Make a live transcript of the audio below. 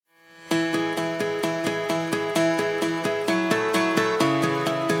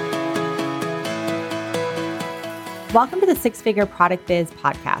Welcome to the Six Figure Product Biz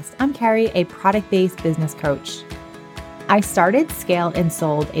podcast. I'm Carrie, a product-based business coach. I started, scaled, and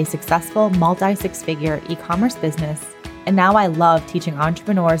sold a successful multi-six-figure e-commerce business, and now I love teaching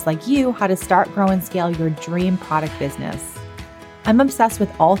entrepreneurs like you how to start, grow, and scale your dream product business. I'm obsessed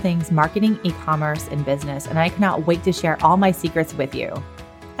with all things marketing, e-commerce, and business, and I cannot wait to share all my secrets with you.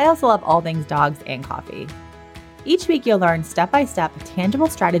 I also love all things dogs and coffee. Each week, you'll learn step-by-step tangible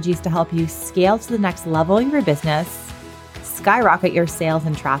strategies to help you scale to the next level of your business, skyrocket your sales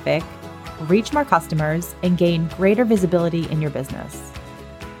and traffic, reach more customers, and gain greater visibility in your business.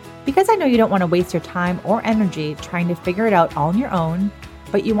 Because I know you don't want to waste your time or energy trying to figure it out all on your own,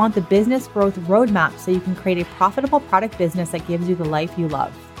 but you want the business growth roadmap so you can create a profitable product business that gives you the life you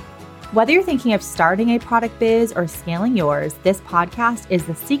love. Whether you're thinking of starting a product biz or scaling yours, this podcast is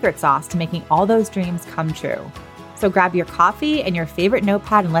the secret sauce to making all those dreams come true. So grab your coffee and your favorite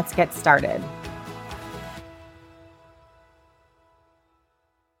notepad and let's get started.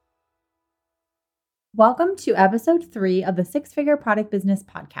 Welcome to episode 3 of the Six Figure Product Business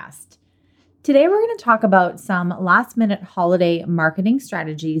podcast. Today, we're going to talk about some last-minute holiday marketing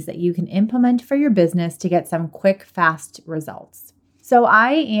strategies that you can implement for your business to get some quick, fast results. So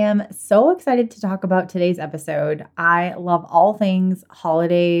I am so excited to talk about today's episode. I love all things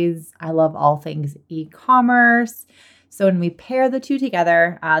holidays. I love all things e-commerce. So when we pair the two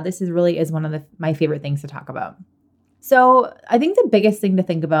together, this really is one of my favorite things to talk about. So I think the biggest thing to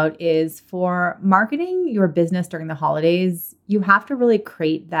think about is for marketing your business during the holidays, you have to really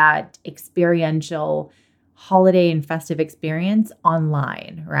create that experiential holiday and festive experience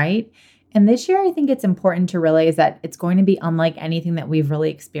online, right? And this year, I think it's important to realize that it's going to be unlike anything that we've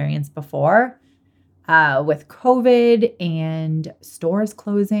really experienced before. With COVID and stores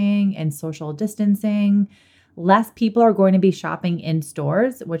closing and social distancing, less people are going to be shopping in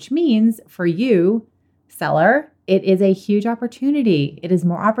stores, which means for you, seller, it is a huge opportunity. It is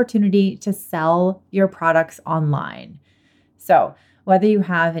more opportunity to sell your products online. So whether you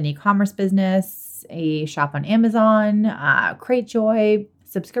have an e-commerce business, a shop on Amazon, Cratejoy,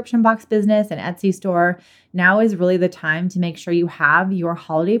 subscription box business, an Etsy store, now is really the time to make sure you have your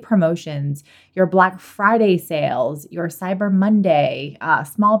holiday promotions, your Black Friday sales, your Cyber Monday,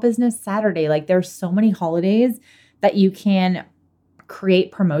 Small Business Saturday. Like there's so many holidays that you can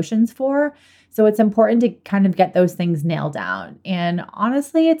create promotions for. So it's important to kind of get those things nailed down. And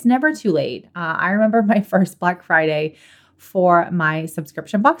honestly, it's never too late. I remember my first Black Friday for my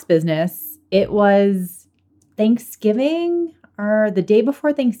subscription box business. It was Thanksgiving or the day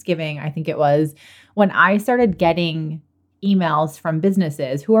before Thanksgiving, I think it was, when I started getting emails from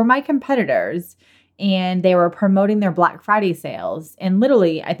businesses who are my competitors, and they were promoting their Black Friday sales. And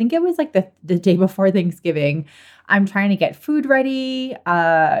literally, I think it was like the day before Thanksgiving, I'm trying to get food ready,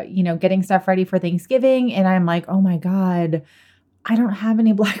 getting stuff ready for Thanksgiving. And I'm like, oh my God, I don't have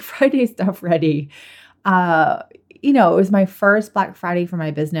any Black Friday stuff ready. It was my first Black Friday for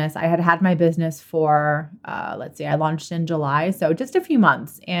my business. I had my business for, I launched in July. So just a few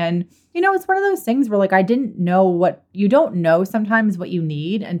months. And, it's one of those things where I didn't know you don't know sometimes what you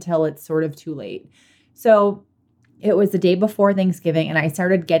need until it's sort of too late. So it was the day before Thanksgiving and I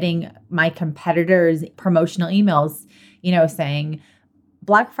started getting my competitors' promotional emails, saying,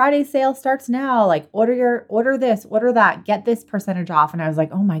 Black Friday sale starts now, order this, order that, get this percentage off. And I was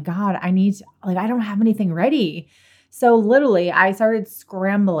like, oh my God, I don't have anything ready. So literally I started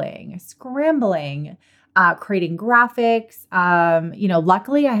scrambling, creating graphics.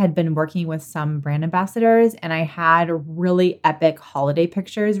 Luckily I had been working with some brand ambassadors and I had really epic holiday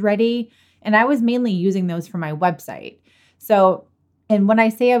pictures ready. And I was mainly using those for my website. And when I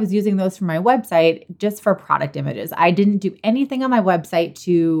say I was using those for my website, just for product images, I didn't do anything on my website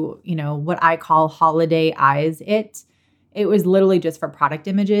to, what I call holiday-ize it. It was literally just for product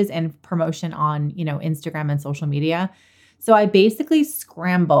images and promotion on, Instagram and social media. So I basically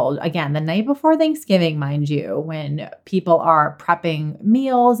scrambled, again, the night before Thanksgiving, mind you, when people are prepping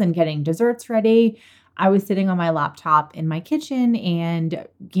meals and getting desserts ready. I was sitting on my laptop in my kitchen and,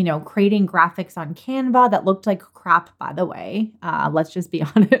 creating graphics on Canva that looked like crap, by the way. Let's just be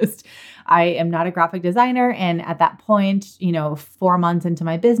honest. I am not a graphic designer. And at that point, 4 months into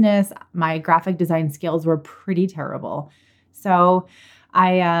my business, my graphic design skills were pretty terrible. So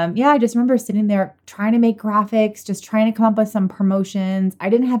I just remember sitting there trying to make graphics, just trying to come up with some promotions. I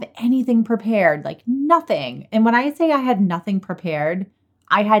didn't have anything prepared, nothing. And when I say I had nothing prepared,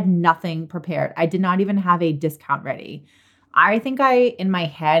 I had nothing prepared. I did not even have a discount ready. I think in my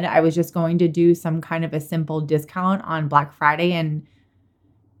head, I was just going to do some kind of a simple discount on Black Friday and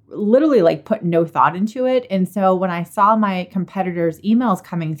literally put no thought into it. And so when I saw my competitors' emails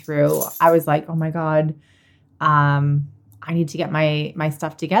coming through, I was like, oh my God, I need to get my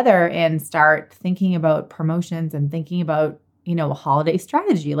stuff together and start thinking about promotions and thinking about, a holiday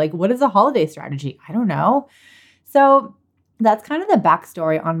strategy. Like, what is a holiday strategy? I don't know. So that's kind of the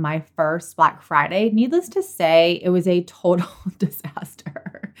backstory on my first Black Friday. Needless to say, it was a total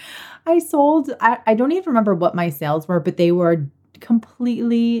disaster. I don't even remember what my sales were, but they were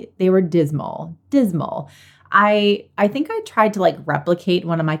dismal. Dismal. I think I tried to replicate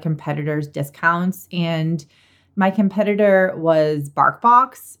one of my competitors' discounts, and my competitor was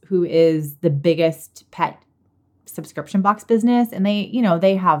BarkBox, who is the biggest pet subscription box business, and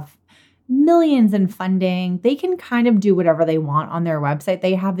they have millions in funding. They can kind of do whatever they want on their website.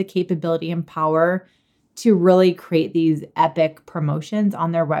 They have the capability and power to really create these epic promotions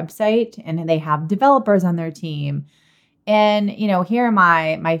on their website, and they have developers on their team. And, here am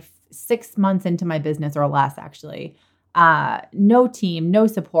my 6 months into my business, or less actually, no team, no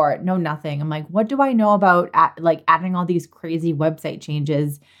support, no nothing. I'm like, what do I know about adding all these crazy website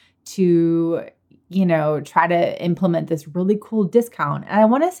changes to, try to implement this really cool discount? And I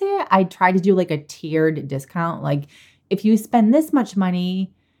want to say I tried to do a tiered discount. Like, if you spend this much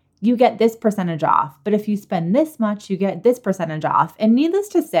money, you get this percentage off. But if you spend this much, you get this percentage off. And needless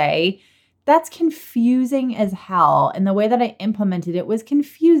to say, that's confusing as hell. And the way that I implemented it was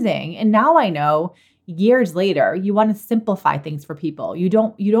confusing. And now I know, years later, you want to simplify things for people. You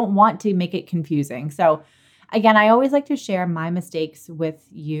don't want to make it confusing. So again, I always like to share my mistakes with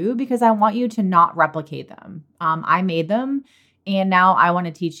you because I want you to not replicate them. I made them, and now I want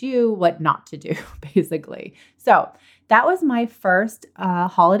to teach you what not to do, basically. So that was my first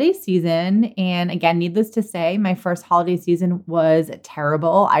holiday season. And again, needless to say, my first holiday season was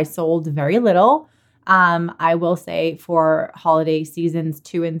terrible. I sold very little. I will say for holiday seasons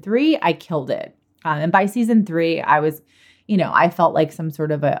 2 and 3, I killed it. And by season 3, I was, I felt like some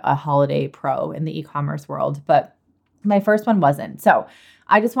sort of a holiday pro in the e-commerce world, but my first one wasn't. So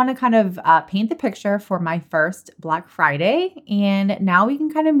I just want to kind of paint the picture for my first Black Friday. And now we can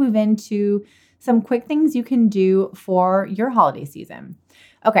kind of move into some quick things you can do for your holiday season.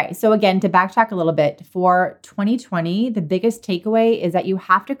 Okay, so again, to backtrack a little bit, for 2020, the biggest takeaway is that you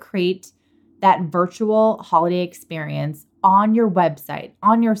have to create that virtual holiday experience on your website,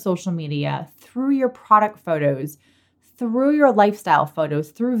 on your social media, through your product photos, through your lifestyle photos,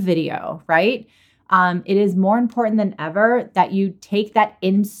 through video, right? It is more important than ever that you take that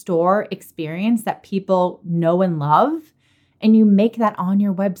in-store experience that people know and love, and you make that on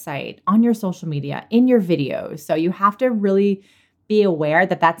your website, on your social media, in your videos. So you have to really be aware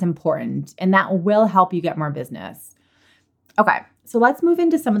that that's important, and that will help you get more business. Okay, so let's move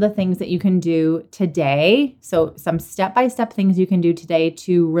into some of the things that you can do today. So some step-by-step things you can do today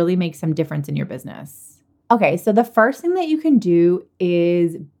to really make some difference in your business. Okay, so the first thing that you can do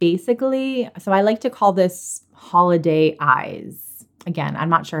is basically, so I like to call this holiday eyes. Again, I'm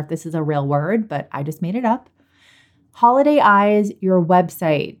not sure if this is a real word, but I just made it up. Holiday eyes your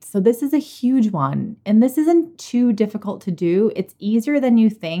website. So this is a huge one, and this isn't too difficult to do. It's easier than you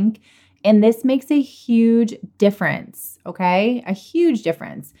think, and this makes a huge difference, okay? A huge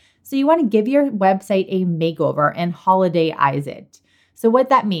difference. So you want to give your website a makeover and holiday eyes it. So what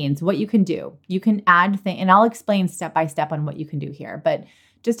that means, what you can do, you can add things, and I'll explain step by step on what you can do here. But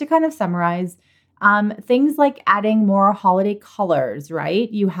just to kind of summarize, things like adding more holiday colors, right?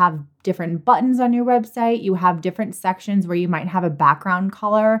 You have different buttons on your website. You have different sections where you might have a background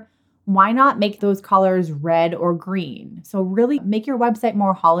color. Why not make those colors red or green? So really make your website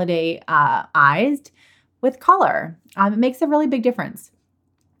more holiday-ized with color. It makes a really big difference.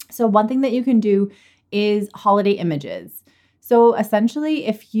 So one thing that you can do is holiday images. So essentially,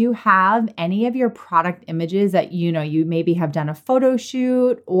 if you have any of your product images that, you maybe have done a photo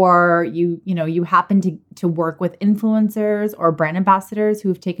shoot, or you happen to work with influencers or brand ambassadors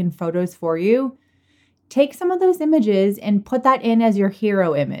who've taken photos for you, take some of those images and put that in as your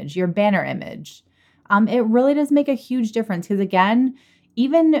hero image, your banner image. It really does make a huge difference because, again,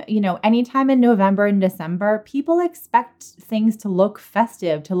 even, anytime in November and December, people expect things to look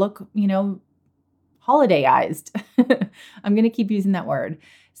festive, to look, holiday-ized. I'm going to keep using that word.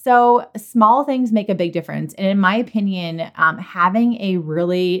 So small things make a big difference. And in my opinion, having a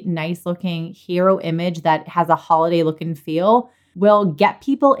really nice looking hero image that has a holiday look and feel will get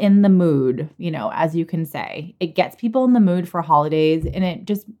people in the mood, as you can say. It gets people in the mood for holidays, and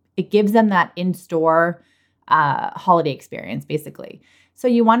it gives them that in-store holiday experience, basically. So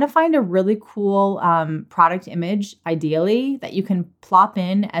you want to find a really cool product image, ideally, that you can plop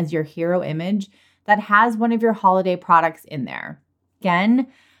in as your hero image that has one of your holiday products in there. Again,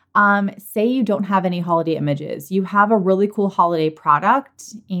 Say you don't have any holiday images. You have a really cool holiday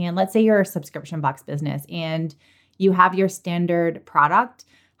product, and let's say you're a subscription box business and you have your standard product.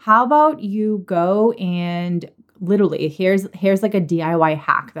 How about you go and literally, here's like a DIY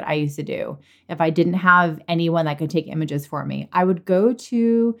hack that I used to do. If I didn't have anyone that could take images for me, I would go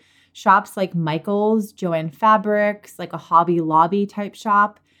to shops like Michael's, Joann Fabrics, like a Hobby Lobby type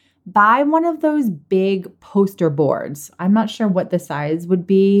shop. Buy one of those big poster boards. I'm not sure what the size would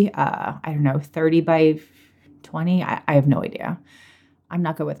be. I don't know, 30 by 20. I have no idea. I'm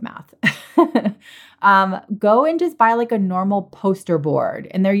not good with math. Go and just buy like a normal poster board.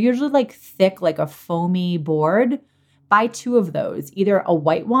 And they're usually like thick, like a foamy board. Buy 2 of those, either a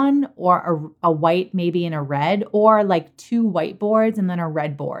white one or a white maybe and a red, or like 2 white boards and then a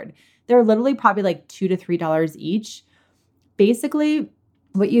red board. They're literally probably like $2 to $3 each. Basically,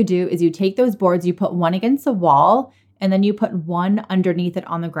 what you do is you take those boards, you put one against the wall, and then you put one underneath it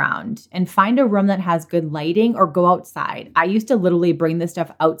on the ground, and find a room that has good lighting or go outside. I used to literally bring this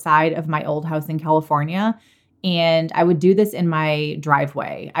stuff outside of my old house in California, and I would do this in my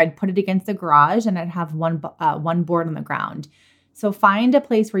driveway. I'd put it against the garage and I'd have one board on the ground. So find a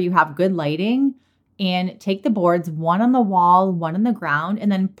place where you have good lighting and take the boards, one on the wall, one on the ground,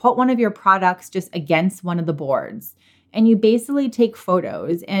 and then put one of your products just against one of the boards. And you basically take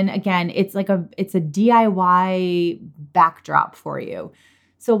photos. And again, it's a DIY backdrop for you.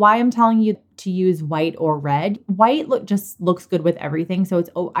 So why I'm telling you to use white or red, white just looks good with everything. So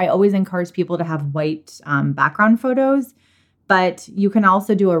I always encourage people to have white background photos, but you can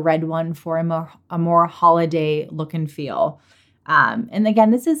also do a red one for a more holiday look and feel. And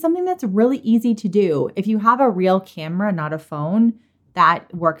again, this is something that's really easy to do. If you have a real camera, not a phone,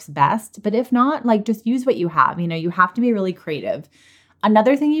 that works best. But if not, like just use what you have. You have to be really creative.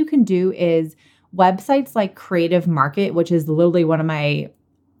 Another thing you can do is websites like Creative Market, which is literally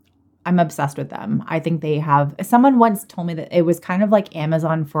I'm obsessed with them. I think someone once told me that it was kind of like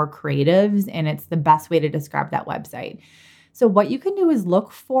Amazon for creatives, and it's the best way to describe that website. So what you can do is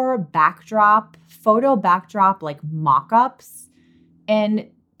look for photo backdrop, like mock-ups, and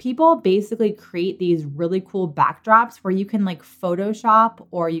people basically create these really cool backdrops where you can like Photoshop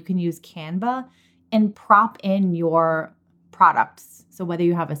or you can use Canva and prop in your products. So whether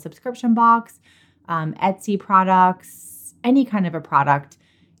you have a subscription box, Etsy products, any kind of a product,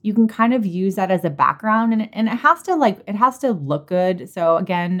 you can kind of use that as a background, and it has to look good. So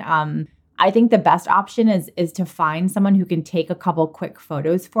again, I think the best option is to find someone who can take a couple quick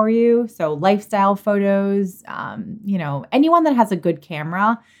photos for you. So lifestyle photos, anyone that has a good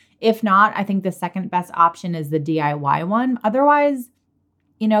camera. If not, I think the second best option is the DIY one. Otherwise,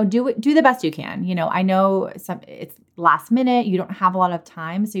 do the best you can. I know it's last minute, you don't have a lot of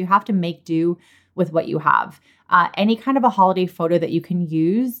time, so you have to make do with what you have. Any kind of a holiday photo that you can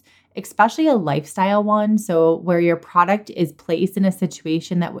use, especially a lifestyle one, so where your product is placed in a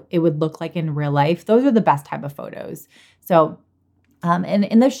situation that it would look like in real life, those are the best type of photos. So and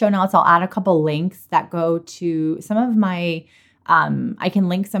in the show notes, I'll add a couple links that go to some of my, I can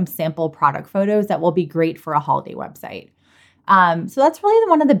link some sample product photos that will be great for a holiday website. So that's really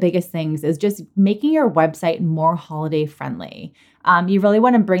one of the biggest things, is just making your website more holiday friendly. You really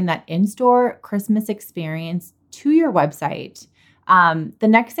want to bring that in-store Christmas experience to your website. The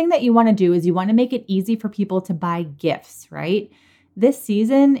next thing that you want to do is you want to make it easy for people to buy gifts, right? This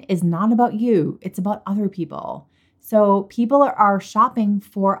season is not about you. It's about other people. So people are shopping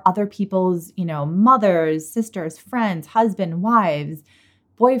for other people's, mothers, sisters, friends, husband, wives,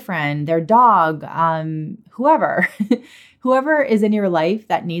 boyfriend, their dog, whoever, whoever is in your life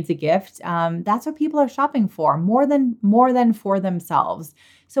that needs a gift. That's what people are shopping for more than for themselves.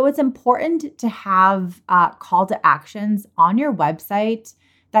 So it's important to have call to actions on your website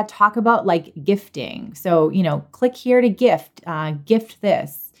that talk about like gifting. So, click here to gift, gift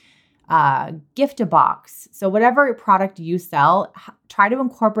this, gift a box. So whatever product you sell, try to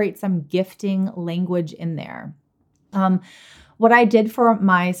incorporate some gifting language in there. What I did for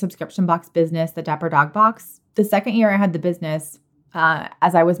my subscription box business, the Dapper Dog Box, the second year I had the business,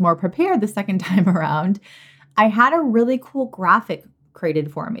 as I was more prepared the second time around, I had a really cool graphic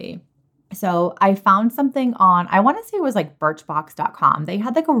created for me. So I found something on, I want to say it was like birchbox.com. They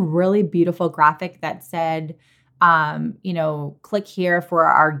had like a really beautiful graphic that said, click here for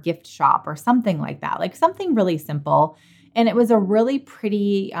our gift shop or something like that, like something really simple. And it was a really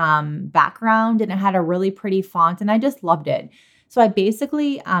pretty background, and it had a really pretty font, and I just loved it. So I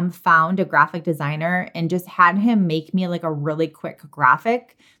basically found a graphic designer and just had him make me like a really quick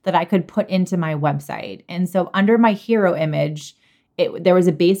graphic that I could put into my website. And so under my hero image, there was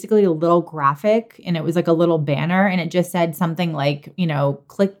basically a little graphic, and it was like a little banner, and it just said something like,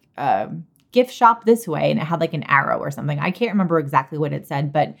 click gift shop this way. And it had like an arrow or something. I can't remember exactly what it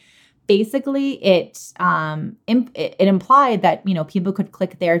said, but basically it implied that, people could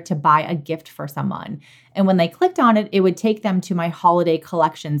click there to buy a gift for someone. And when they clicked on it, it would take them to my holiday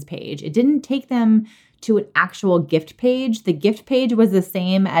collections page. It didn't take them to an actual gift page. The gift page was the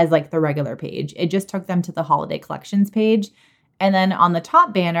same as like the regular page. It just took them to the holiday collections page. And then on the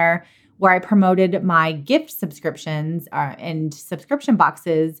top banner where I promoted my gift subscriptions and subscription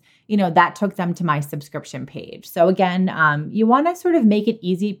boxes, that took them to my subscription page. So again, you want to sort of make it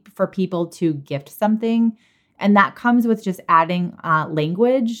easy for people to gift something. And that comes with just adding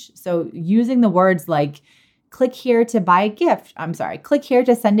language. So using the words like, click here to buy a gift. Click here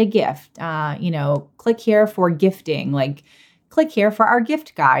to send a gift. Click here for gifting. Like, click here for our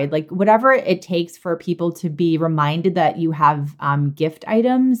gift guide. Like, whatever it takes for people to be reminded that you have gift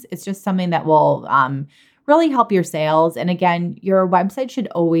items. It's just something that will really help your sales. And again, your website should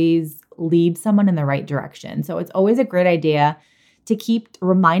always lead someone in the right direction. So it's always a great idea to keep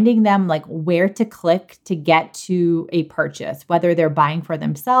reminding them like where to click to get to a purchase, whether they're buying for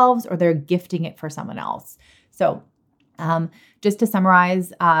themselves or they're gifting it for someone else. So just to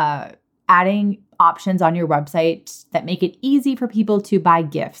summarize, adding options on your website that make it easy for people to buy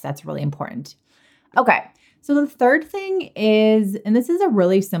gifts. That's really important. Okay. So the third thing is, and this is a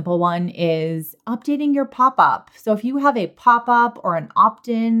really simple one, is updating your pop-up. So if you have a pop-up or an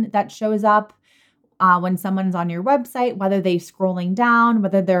opt-in that shows up when someone's on your website, whether they're scrolling down,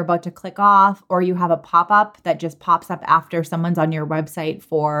 whether they're about to click off, or you have a pop-up that just pops up after someone's on your website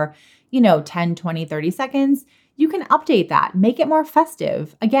for, 10, 20, 30 seconds, you can update that, make it more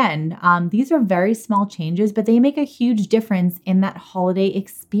festive. Again, these are very small changes, but they make a huge difference in that holiday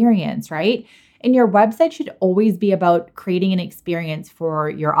experience, right? And your website should always be about creating an experience for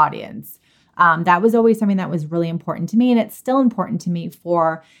your audience. That was always something that was really important to me, and it's still important to me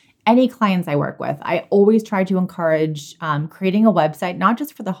for any clients I work with. I always try to encourage creating a website, not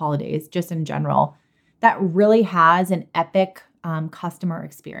just for the holidays, just in general, that really has an epic customer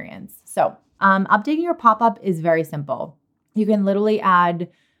experience. So updating your pop-up is very simple. You can literally add,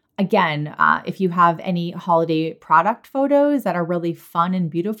 again, if you have any holiday product photos that are really fun and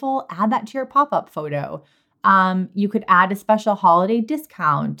beautiful, add that to your pop-up photo. You could add a special holiday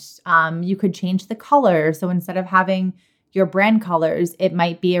discount. You could change the color. So instead of having your brand colors, it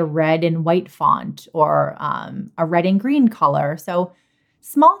might be a red and white font or a red and green color. So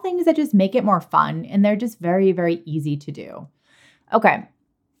small things that just make it more fun, and they're just very, very easy to do. Okay.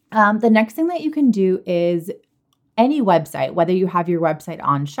 The next thing that you can do is any website, whether you have your website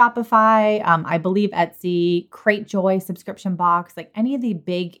on Shopify, I believe Etsy, Cratejoy, subscription box, like any of the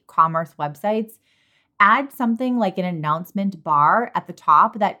big commerce websites, add something like an announcement bar at the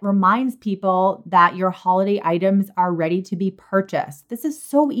top that reminds people that your holiday items are ready to be purchased. This is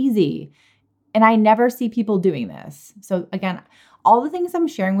so easy. And I never see people doing this. So again, all the things I'm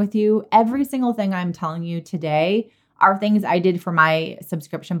sharing with you, every single thing I'm telling you today are things I did for my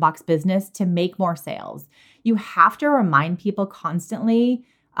subscription box business to make more sales. You have to remind people constantly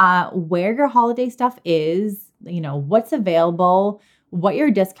where your holiday stuff is, what's available, what your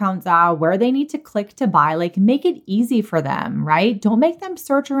discounts are, where they need to click to buy. Like, make it easy for them, right? Don't make them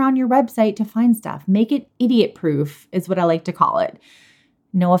search around your website to find stuff. Make it idiot proof is what I like to call it.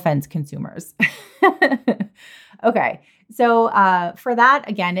 No offense, consumers. Okay. So for that,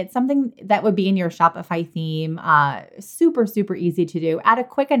 again, it's something that would be in your Shopify theme. Super, super easy to do. Add a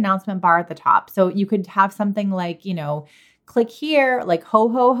quick announcement bar at the top. So you could have something like, click here, like ho,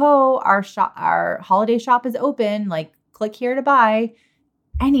 ho, ho, our holiday shop is open. Like, click here to buy.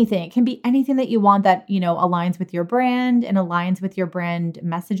 Anything. It can be anything that you want that, aligns with your brand and aligns with your brand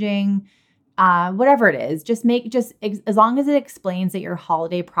messaging. Whatever it is, as long as it explains that your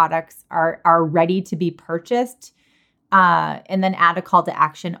holiday products are ready to be purchased. And then add a call to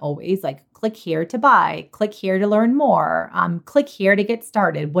action always, like click here to buy, click here to learn more, click here to get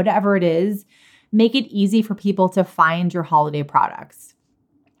started, whatever it is, make it easy for people to find your holiday products.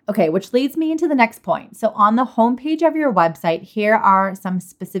 Okay, which leads me into the next point. So on the homepage of your website, here are some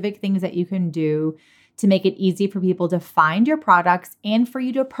specific things that you can do to make it easy for people to find your products and for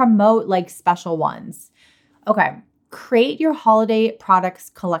you to promote like special ones. Okay, create your holiday products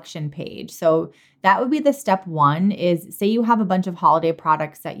collection page. So that would be the step one is, say you have a bunch of holiday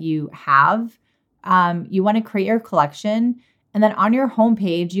products that you have. You want to create your collection. And then on your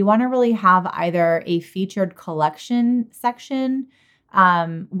homepage, you want to really have either a featured collection section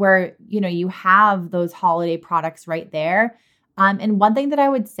where, you have those holiday products right there. And one thing that I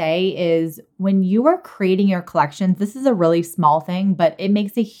would say is when you are creating your collections, this is a really small thing, but it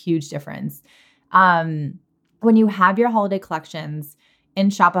makes a huge difference. Um, when you have your holiday collections in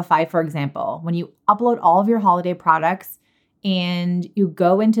Shopify, for example, when you upload all of your holiday products and you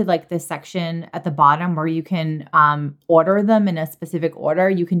go into like this section at the bottom where you can order them in a specific order,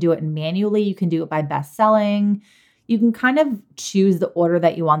 you can do it manually, you can do it by best selling. You can kind of choose the order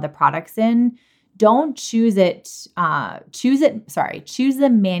that you want the products in. Don't choose it, choose the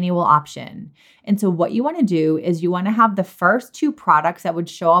manual option. And so what you want to do is you want to have the first two products that would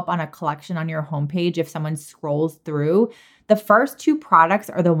show up on a collection on your homepage if someone scrolls through. The first two products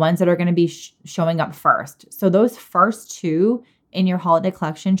are the ones that are going to be showing up first. So those first two in your holiday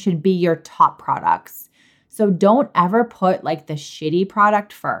collection should be your top products. So don't ever put like the shitty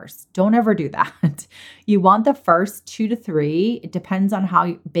product first. Don't ever do that. You want the first 2 to 3. It depends on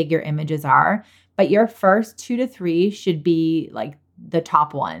how big your images are, but your first 2 to 3 should be like the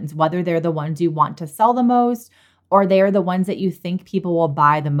top ones, whether they're the ones you want to sell the most or they're the ones that you think people will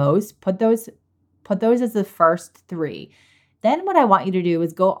buy the most. Put those as the first 3. Then what I want you to do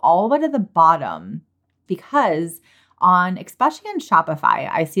is go all the way to the bottom, because especially on Shopify,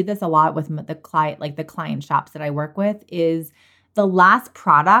 I see this a lot with the client shops that I work with, is the last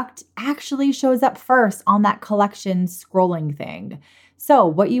product actually shows up first on that collection scrolling thing. So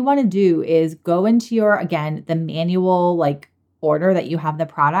what you want to do is go into the manual like order that you have the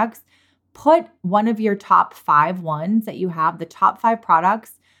products, put one of your top 5 ones that you have, the top 5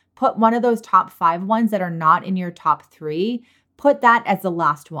 products, put one of those top 5 ones that are not in your top 3, put that as the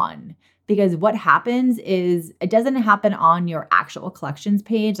last one. Because what happens is it doesn't happen on your actual collections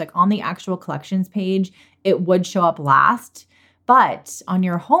page. Like on the actual collections page, it would show up last. But on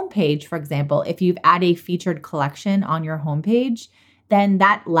your homepage, for example, if you've added a featured collection on your homepage, then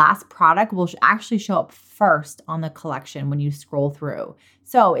that last product will actually show up first on the collection when you scroll through.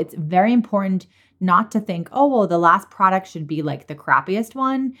 So it's very important not to think, oh, well, the last product should be like the crappiest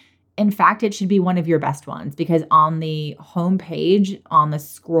one. In fact, it should be one of your best ones, because on the homepage, on the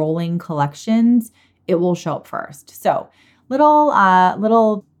scrolling collections, it will show up first. So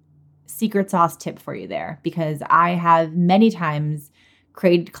little secret sauce tip for you there, because I have many times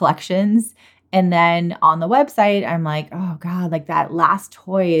created collections and then on the website, I'm like, oh God, like that last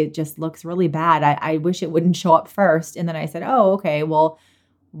toy just looks really bad. I wish it wouldn't show up first. And then I said, oh, okay, well,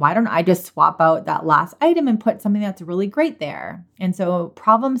 why don't I just swap out that last item and put something that's really great there? And so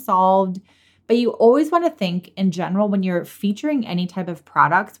problem solved. But you always want to think in general when you're featuring any type of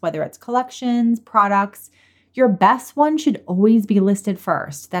products, whether it's collections, products, your best one should always be listed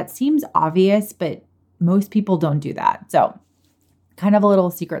first. That seems obvious, but most people don't do that. So kind of a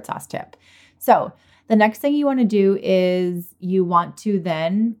little secret sauce tip. So the next thing you want to do is you want to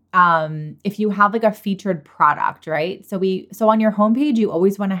then, if you have like a featured product, right? So on your homepage, you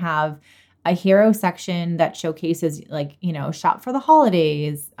always want to have a hero section that showcases like, shop for the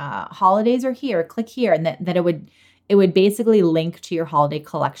holidays, holidays are here, click here. And that it would basically link to your holiday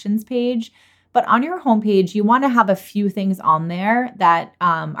collections page. But on your homepage, you want to have a few things on there that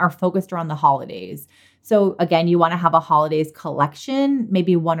are focused around the holidays. So again, you want to have a holidays collection,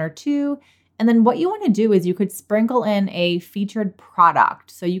 maybe 1 or 2. And then what you want to do is you could sprinkle in a featured product.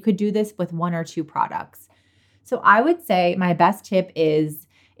 So you could do this with 1 or 2 products. So I would say my best tip is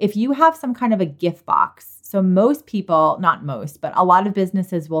if you have some kind of a gift box. So most people, not most, but a lot of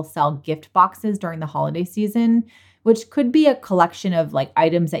businesses will sell gift boxes during the holiday season, which could be a collection of like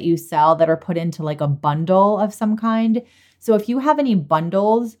items that you sell that are put into like a bundle of some kind. So if you have any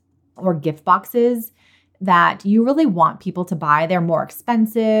bundles or gift boxes that you really want people to buy, they're more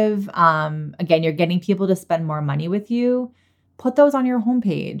expensive. Again, you're getting people to spend more money with you. Put those on your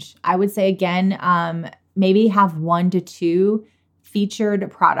homepage. I would say again, maybe have 1 to 2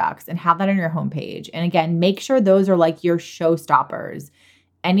 featured products and have that on your homepage. And again, make sure those are like your showstoppers.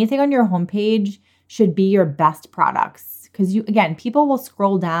 Anything on your homepage should be your best products, because people will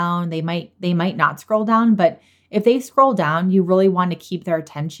scroll down. They might not scroll down, but if they scroll down, you really want to keep their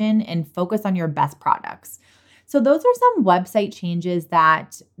attention and focus on your best products. So those are some website changes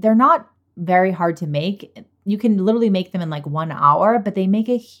that they're not very hard to make. You can literally make them in like 1 hour, but they make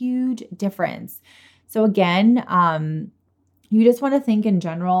a huge difference. So again, you just want to think in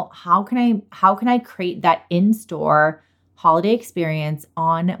general, how can I create that in-store holiday experience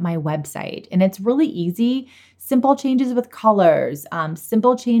on my website? And it's really easy. Simple changes with colors,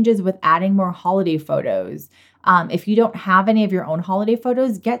 simple changes with adding more holiday photos. If you don't have any of your own holiday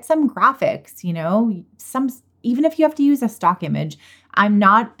photos, get some graphics, even if you have to use a stock image. I'm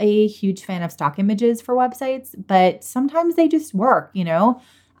not a huge fan of stock images for websites, but sometimes they just work,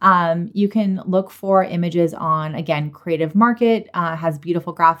 You can look for images on, again, Creative Market has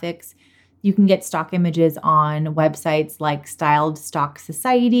beautiful graphics. You can get stock images on websites like Styled Stock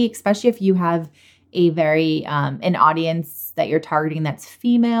Society, especially if you have a very an audience that you're targeting that's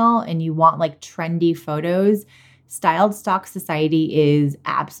female and you want like trendy photos. Styled Stock Society is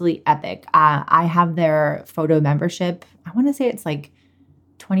absolutely epic. I have their photo membership. I want to say it's like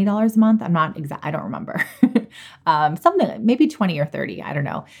 $20 a month. I'm not exact. I don't remember. Something maybe 20 or 30. I don't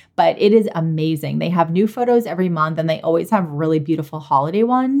know, but it is amazing. They have new photos every month and they always have really beautiful holiday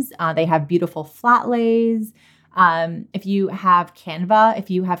ones. They have beautiful flat lays. If you have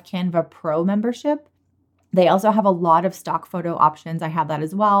Canva Pro membership, they also have a lot of stock photo options. I have that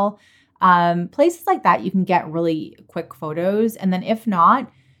as well. Places like that, you can get really quick photos. And then if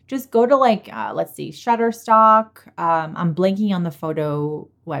not, just go to let's see, Shutterstock. I'm blanking on the photo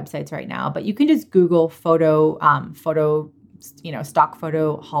websites right now, but you can just Google stock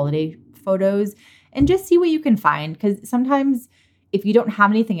photo holiday photos and just see what you can find. Because sometimes if you don't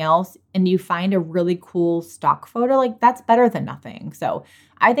have anything else and you find a really cool stock photo, like that's better than nothing. So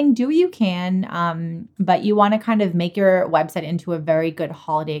I think do what you can, but you want to kind of make your website into a very good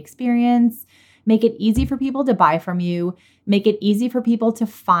holiday experience. Make it easy for people to buy from you. Make it easy for people to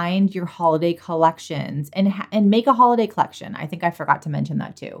find your holiday collections and make a holiday collection. I think I forgot to mention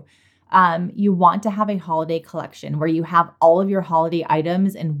that too. You want to have a holiday collection where you have all of your holiday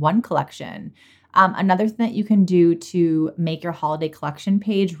items in one collection. Another thing that you can do to make your holiday collection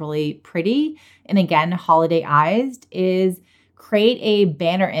page really pretty, and again, holidayized, is create a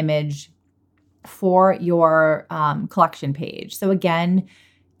banner image for your collection page. So again,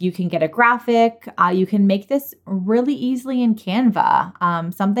 you can get a graphic. You can make this really easily in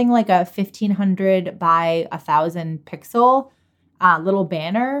Canva. Something like a 1500 by 1000 pixel little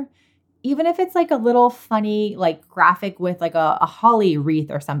banner. Even if it's like a little funny like graphic with like a holly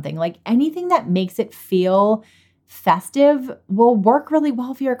wreath or something, like anything that makes it feel festive will work really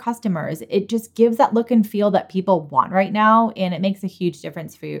well for your customers. It just gives that look and feel that people want right now, and it makes a huge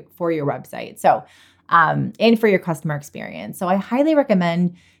difference for your website. So, and for your customer experience. So I highly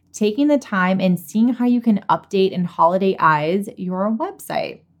recommend taking the time and seeing how you can update and holidayize your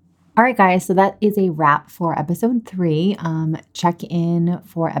website. All right, guys, so that is a wrap for episode 3. Check in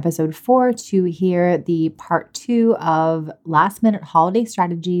for episode 4 to hear the part 2 of last minute holiday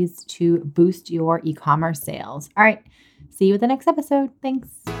strategies to boost your e-commerce sales. All right, see you at the next episode. Thanks.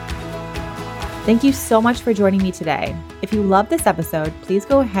 Thank you so much for joining me today. If you love this episode, please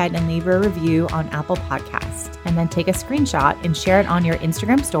go ahead and leave a review on Apple Podcasts and then take a screenshot and share it on your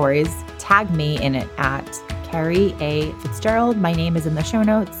Instagram stories. Tag me in it at Carrie A. Fitzgerald. My name is in the show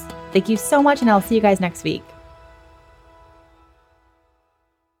notes. Thank you so much, and I'll see you guys next week.